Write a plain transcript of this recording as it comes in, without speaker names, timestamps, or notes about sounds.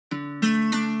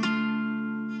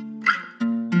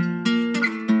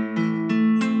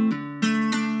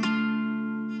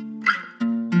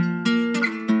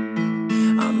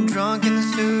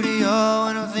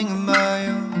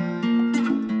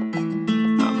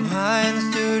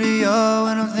studio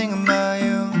and I'm thinking about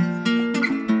you.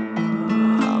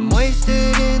 I'm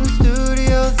wasted in the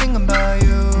studio thinking about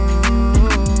you.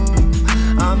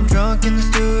 I'm drunk in the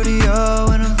studio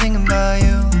and I'm thinking about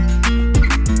you.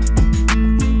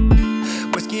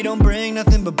 Whiskey don't bring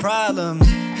nothing but problems,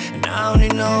 and I don't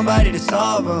need nobody to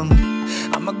solve them.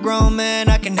 I'm a grown man,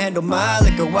 I can handle my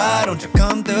liquor. Why don't you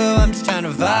come through? I'm just trying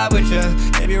to vibe with you.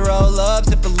 Maybe roll up,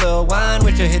 sip a little wine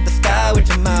with you. Hit the sky with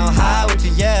you, mile high with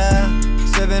you, yeah.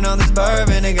 Sipping on this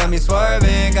bourbon, it got me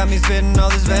swerving. Got me spitting all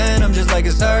this venom just like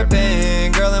a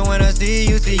serpent. Girl, and when I see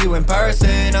you in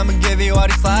person, I'ma give you all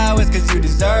these flowers cause you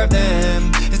deserve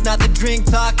them. It's not the drink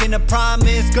talking, I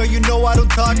promise. Girl, you know I don't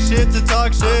talk shit to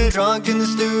talk shit. I'm drunk in the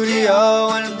studio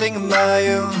and I'm thinking about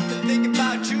you. I'm thinking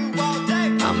about you all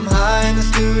day. I'm high in the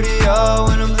studio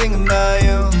and I'm thinking about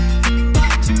you.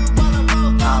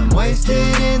 I'm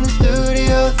wasted in the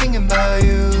studio thinking about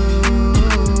you.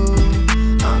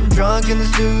 I'm drunk in the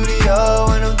studio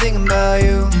and I'm thinking about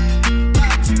you.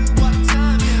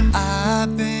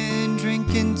 I've been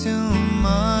drinking too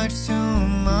much, too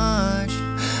much.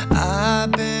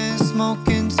 I've been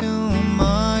smoking too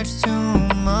much, too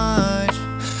much.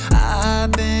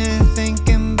 I've been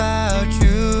thinking about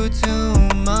you too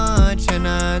much, and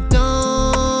I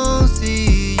don't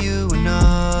see you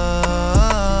enough.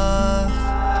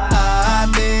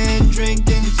 I've been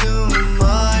drinking too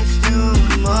much, too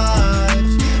much.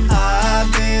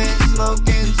 I've been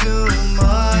smoking too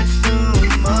much, too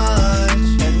much.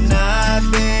 And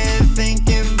I've been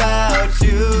thinking about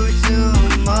you too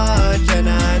much, and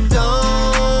I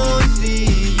don't see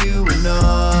you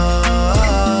enough.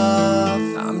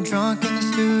 I'm drunk in the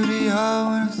studio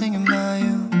and I'm thinking about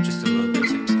you. Just a little bit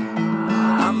tipsy.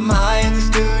 I'm high in the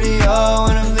studio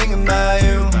and I'm thinking about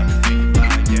you.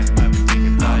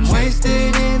 I'm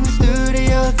wasted in the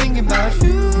studio thinking about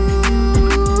you.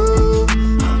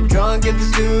 I'm drunk in the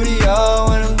studio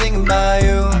and I'm